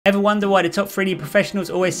Ever wonder why the top 3D professionals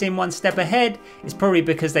always seem one step ahead? It's probably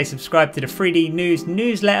because they subscribe to the 3D News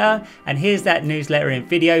newsletter, and here's that newsletter in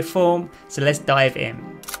video form, so let's dive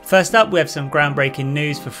in. First up, we have some groundbreaking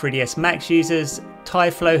news for 3ds Max users.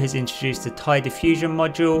 TieFlow has introduced the Tie Diffusion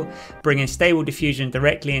module, bringing stable diffusion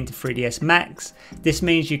directly into 3ds Max. This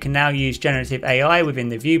means you can now use generative AI within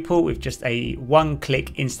the viewport with just a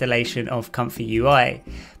one-click installation of Comfy UI.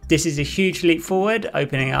 This is a huge leap forward,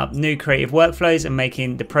 opening up new creative workflows and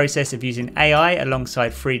making the process of using AI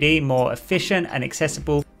alongside 3D more efficient and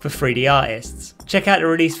accessible for 3D artists. Check out the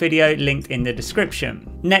release video linked in the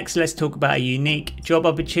description. Next, let's talk about a unique job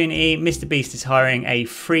opportunity. MrBeast is hiring a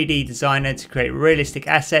 3D designer to create realistic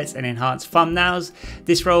assets and enhance thumbnails.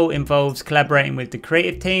 This role involves collaborating with the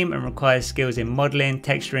creative team and requires skills in modeling,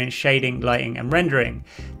 texturing, shading, lighting, and rendering.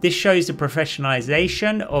 This shows the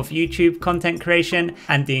professionalization of YouTube content creation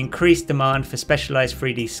and the increased demand for specialized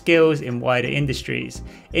 3D skills in wider industries.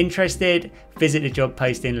 Interested? Visit the job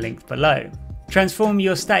posting linked below. Transform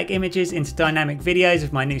your static images into dynamic videos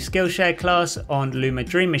with my new Skillshare class on Luma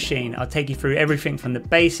Dream Machine. I'll take you through everything from the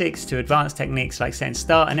basics to advanced techniques like setting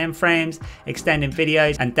start and end frames, extending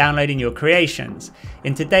videos, and downloading your creations.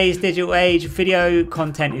 In today's digital age, video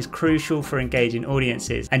content is crucial for engaging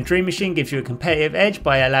audiences, and Dream Machine gives you a competitive edge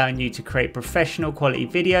by allowing you to create professional quality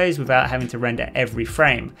videos without having to render every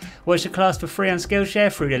frame. Watch the class for free on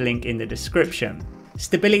Skillshare through the link in the description.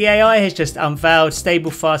 Stability AI has just unveiled Stable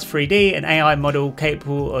Fast 3D, an AI model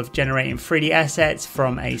capable of generating 3D assets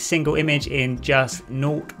from a single image in just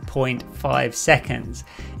 0.5 seconds.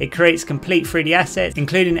 It creates complete 3D assets,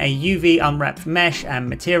 including a UV unwrapped mesh and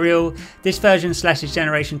material. This version slashes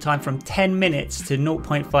generation time from 10 minutes to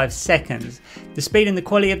 0.5 seconds. The speed and the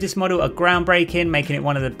quality of this model are groundbreaking, making it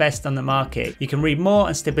one of the best on the market. You can read more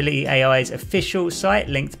on Stability AI's official site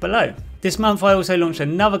linked below. This month I also launched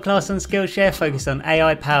another class on Skillshare focused on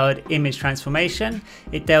AI-powered image transformation.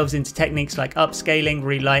 It delves into techniques like upscaling,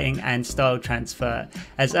 relighting, and style transfer.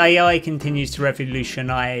 As AI continues to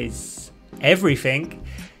revolutionize everything,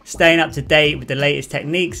 staying up to date with the latest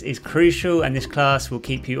techniques is crucial, and this class will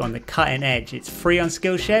keep you on the cutting edge. It's free on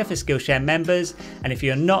Skillshare for Skillshare members, and if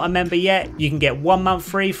you're not a member yet, you can get 1 month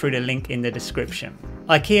free through the link in the description.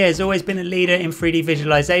 Ikea has always been a leader in 3D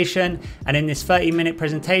visualization, and in this 30-minute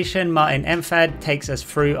presentation, Martin Emfad takes us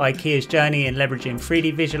through Ikea's journey in leveraging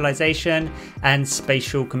 3D visualization and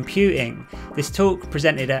spatial computing. This talk,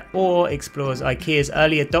 presented at AWE, explores Ikea's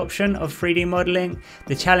early adoption of 3D modeling,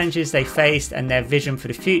 the challenges they faced, and their vision for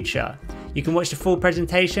the future. You can watch the full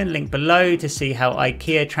presentation linked below to see how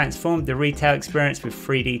Ikea transformed the retail experience with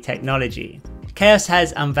 3D technology. Chaos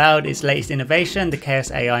has unveiled its latest innovation, the Chaos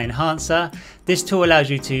AI Enhancer. This tool allows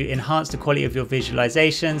you to enhance the quality of your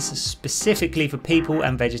visualizations, specifically for people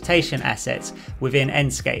and vegetation assets within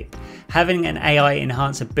Enscape. Having an AI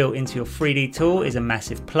enhancer built into your 3D tool is a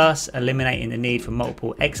massive plus, eliminating the need for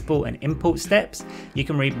multiple export and import steps. You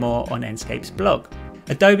can read more on Enscape's blog.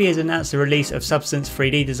 Adobe has announced the release of Substance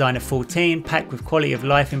 3D Designer 14, packed with quality of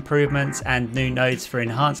life improvements and new nodes for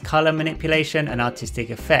enhanced color manipulation and artistic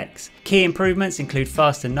effects. Key improvements include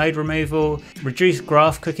faster node removal, reduced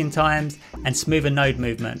graph cooking times, and smoother node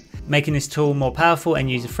movement, making this tool more powerful and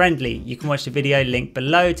user-friendly. You can watch the video linked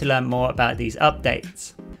below to learn more about these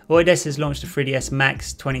updates. Autodesk has launched the 3ds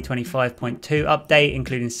Max 2025.2 update,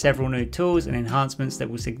 including several new tools and enhancements that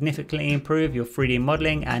will significantly improve your 3D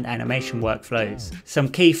modeling and animation workflows. Some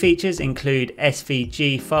key features include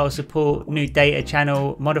SVG file support, new data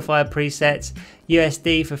channel, modifier presets,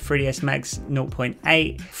 USD for 3ds Max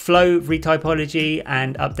 0.8, flow retypology,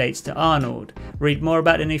 and updates to Arnold. Read more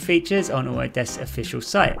about the new features on Autodesk's official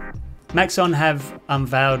site. Maxon have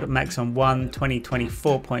unveiled Maxon One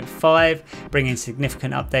 2024.5, bringing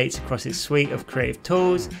significant updates across its suite of creative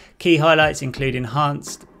tools. Key highlights include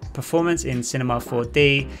enhanced performance in Cinema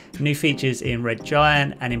 4D, new features in Red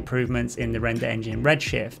Giant, and improvements in the render engine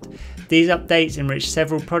Redshift. These updates enrich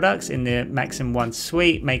several products in the Maxon One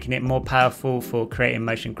suite, making it more powerful for creating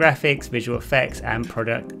motion graphics, visual effects, and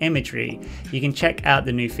product imagery. You can check out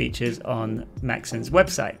the new features on Maxon's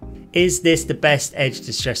website. Is this the best edge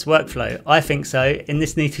distress workflow? I think so. In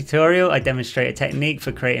this new tutorial, I demonstrate a technique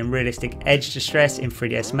for creating realistic edge distress in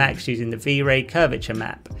 3ds Max using the V-Ray curvature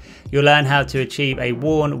map. You'll learn how to achieve a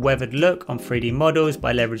worn, weathered look on 3D models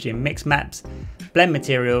by leveraging mix maps, blend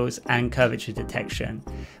materials, and curvature detection.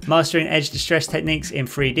 Mastering edge distress techniques in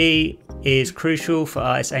 3D is crucial for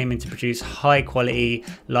artists aiming to produce high quality,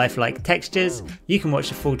 lifelike textures. You can watch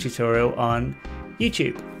the full tutorial on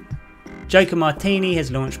YouTube. Joker Martini has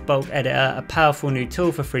launched Bulk Editor, a powerful new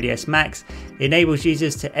tool for 3ds Max. It enables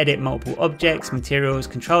users to edit multiple objects, materials,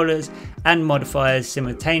 controllers, and modifiers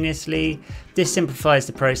simultaneously. This simplifies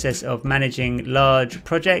the process of managing large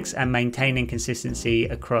projects and maintaining consistency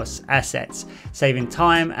across assets, saving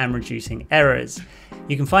time and reducing errors.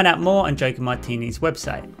 You can find out more on Joker Martini's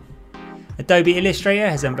website. Adobe Illustrator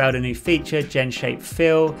has unveiled a new feature, Gen Shape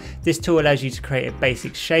Fill. This tool allows you to create a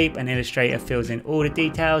basic shape, and Illustrator fills in all the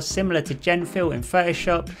details, similar to Gen Fill in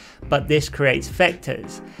Photoshop, but this creates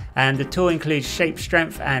vectors. And the tool includes shape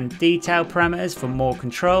strength and detail parameters for more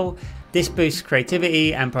control. This boosts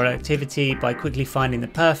creativity and productivity by quickly finding the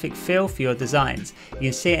perfect fill for your designs. You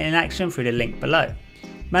can see it in action through the link below.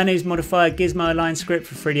 Manu's modifier Gizmo Align script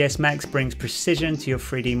for 3ds Max brings precision to your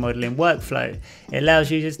 3D modeling workflow. It allows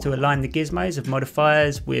users to align the gizmos of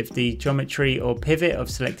modifiers with the geometry or pivot of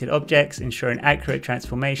selected objects, ensuring accurate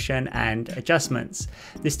transformation and adjustments.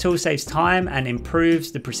 This tool saves time and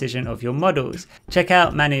improves the precision of your models. Check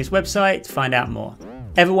out Manu's website to find out more.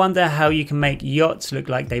 Ever wonder how you can make yachts look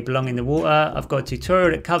like they belong in the water? I've got a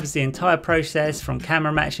tutorial that covers the entire process from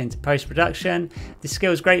camera matching to post-production. This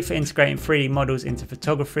skill is great for integrating 3D models into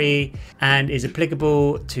photography and is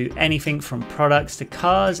applicable to anything from products to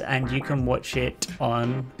cars, and you can watch it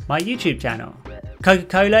on my YouTube channel.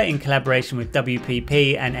 Coca-Cola, in collaboration with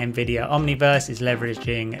WPP and Nvidia Omniverse, is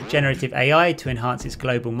leveraging generative AI to enhance its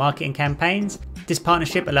global marketing campaigns. This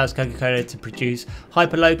partnership allows Coca-Cola to produce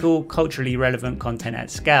hyperlocal, culturally relevant content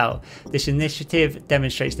at scale. This initiative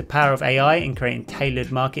demonstrates the power of AI in creating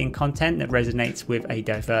tailored marketing content that resonates with a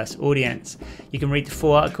diverse audience. You can read the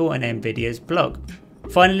full article on Nvidia's blog.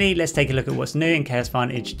 Finally, let's take a look at what's new in Chaos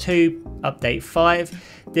Vantage 2 Update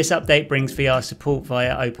 5. This update brings VR support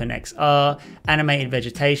via OpenXR, animated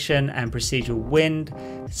vegetation and procedural wind,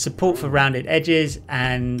 support for rounded edges,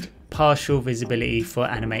 and partial visibility for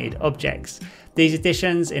animated objects. These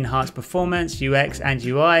additions enhance performance, UX and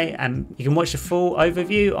UI, and you can watch the full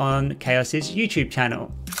overview on Chaos's YouTube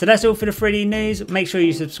channel. So that's all for the 3D news. Make sure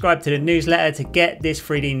you subscribe to the newsletter to get this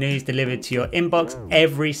 3D news delivered to your inbox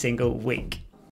every single week.